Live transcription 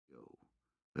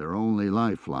their only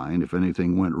lifeline if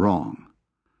anything went wrong.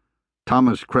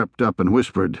 Thomas crept up and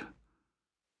whispered,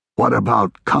 "What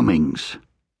about Cummings?"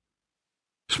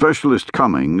 Specialist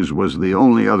Cummings was the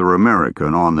only other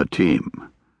American on the team.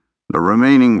 The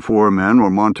remaining 4 men were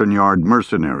Montagnard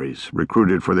mercenaries,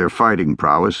 recruited for their fighting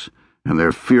prowess and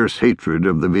their fierce hatred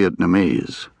of the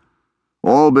Vietnamese.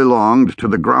 All belonged to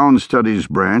the Ground Studies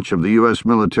branch of the U.S.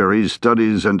 military's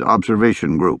Studies and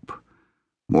Observation Group,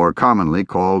 more commonly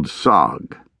called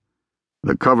SOG.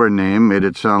 The cover name made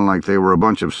it sound like they were a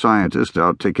bunch of scientists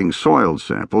out taking soil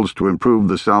samples to improve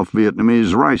the South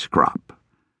Vietnamese rice crop.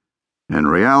 In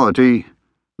reality,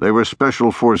 they were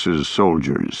Special Forces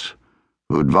soldiers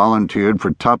who'd volunteered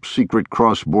for top-secret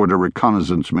cross-border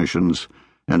reconnaissance missions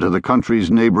into the country's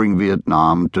neighboring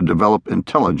Vietnam to develop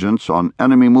intelligence on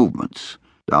enemy movements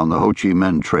down the Ho Chi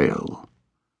Minh Trail.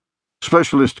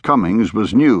 Specialist Cummings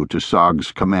was new to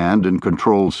SOG's Command and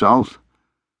Control South,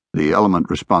 the element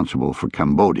responsible for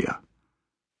Cambodia,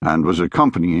 and was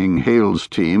accompanying Hale's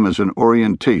team as an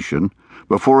orientation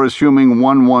before assuming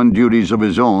 1-1 duties of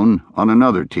his own on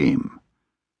another team.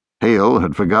 Hale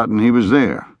had forgotten he was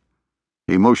there.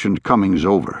 He motioned Cummings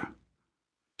over.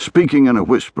 Speaking in a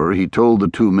whisper, he told the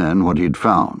 2 men what he'd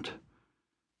found.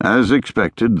 As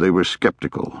expected, they were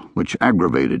skeptical, which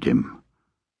aggravated him.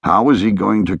 How was he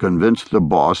going to convince the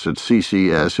boss at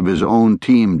CCS if his own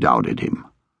team doubted him?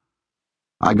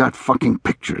 "I got fucking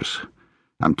pictures.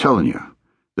 I'm telling you,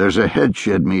 there's a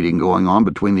headshed meeting going on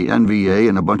between the NVA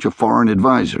and a bunch of foreign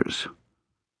advisors."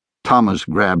 Thomas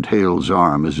grabbed Hale's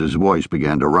arm as his voice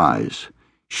began to rise.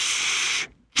 "Shh,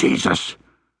 Jesus!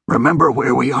 Remember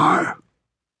where we are?"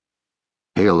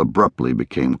 Hale abruptly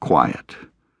became quiet,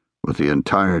 with the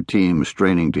entire team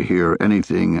straining to hear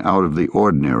anything out of the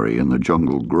ordinary in the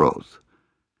jungle growth.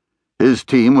 His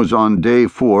team was on day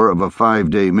 4 of a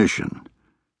 5-day mission,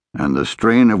 and the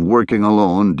strain of working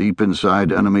alone deep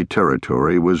inside enemy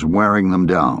territory was wearing them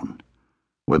down,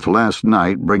 with last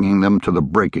night bringing them to the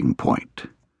breaking point.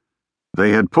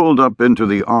 They had pulled up into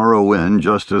the RON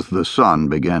just as the sun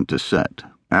began to set.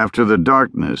 After the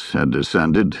darkness had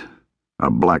descended, a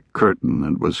black curtain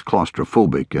that was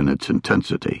claustrophobic in its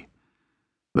intensity,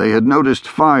 they had noticed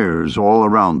fires all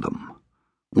around them,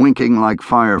 winking like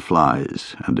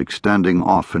fireflies and extending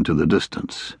off into the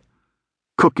distance.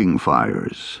 Cooking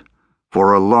fires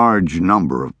for a large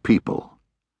number of people.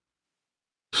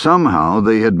 Somehow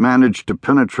they had managed to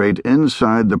penetrate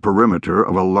inside the perimeter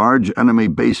of a large enemy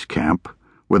base camp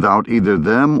without either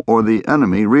them or the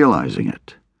enemy realizing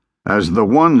it. As the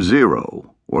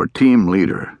 1-0, or team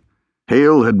leader,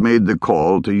 Hale had made the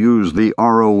call to use the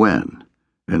RON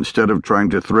instead of trying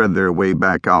to thread their way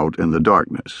back out in the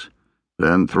darkness,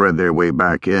 then thread their way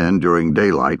back in during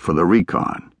daylight for the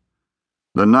recon.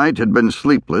 The night had been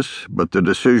sleepless, but the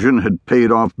decision had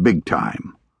paid off big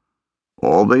time.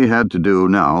 All they had to do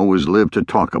now was live to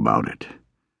talk about it.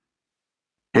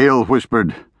 Hale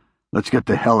whispered, "Let's get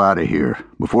the hell out of here,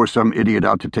 before some idiot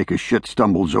out to take a shit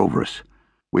stumbles over us.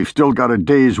 We've still got a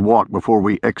day's walk before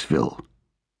we exfil."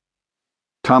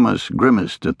 Thomas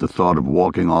grimaced at the thought of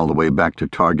walking all the way back to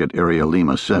target area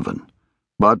Lima 7,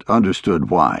 but understood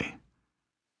why.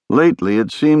 Lately,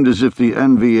 it seemed as if the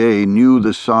NVA knew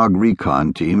the SOG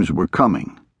recon teams were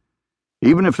coming.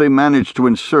 Even if they managed to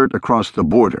insert across the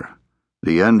border,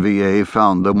 the NVA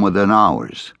found them within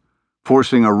hours,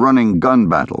 forcing a running gun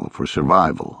battle for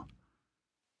survival.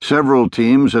 Several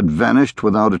teams had vanished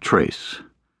without a trace,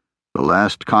 the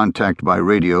last contact by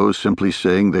radio simply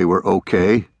saying they were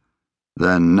okay,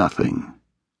 then nothing.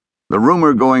 The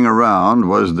rumor going around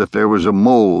was that there was a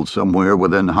mole somewhere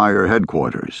within higher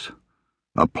headquarters,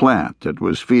 a plant that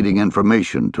was feeding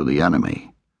information to the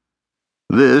enemy.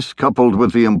 This, coupled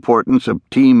with the importance of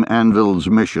Team Anvil's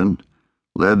mission,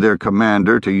 led their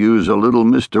commander to use a little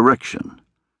misdirection,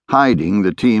 hiding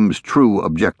the team's true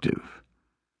objective.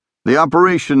 The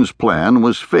operations plan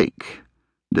was fake,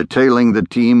 detailing the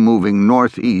team moving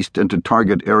northeast into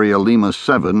target area Lima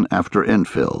 7 after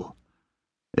infill.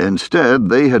 Instead,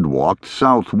 they had walked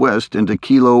southwest into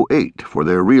Kilo 8 for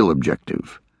their real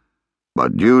objective.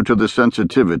 But due to the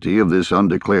sensitivity of this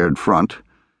undeclared front,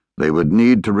 they would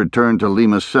need to return to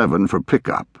Lima 7 for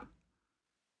pickup.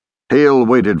 Hale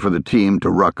waited for the team to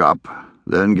ruck up,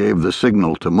 then gave the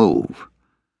signal to move.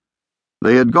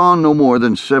 They had gone no more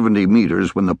than 70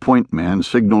 meters when the point man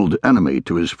signaled enemy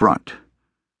to his front.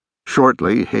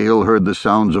 Shortly, Hale heard the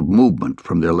sounds of movement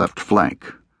from their left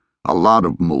flank. A lot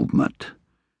of movement.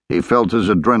 He felt his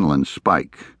adrenaline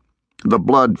spike, the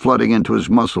blood flooding into his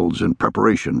muscles in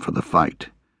preparation for the fight.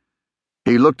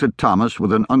 He looked at Thomas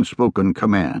with an unspoken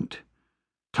command.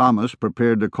 Thomas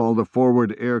prepared to call the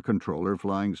forward air controller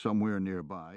flying somewhere nearby.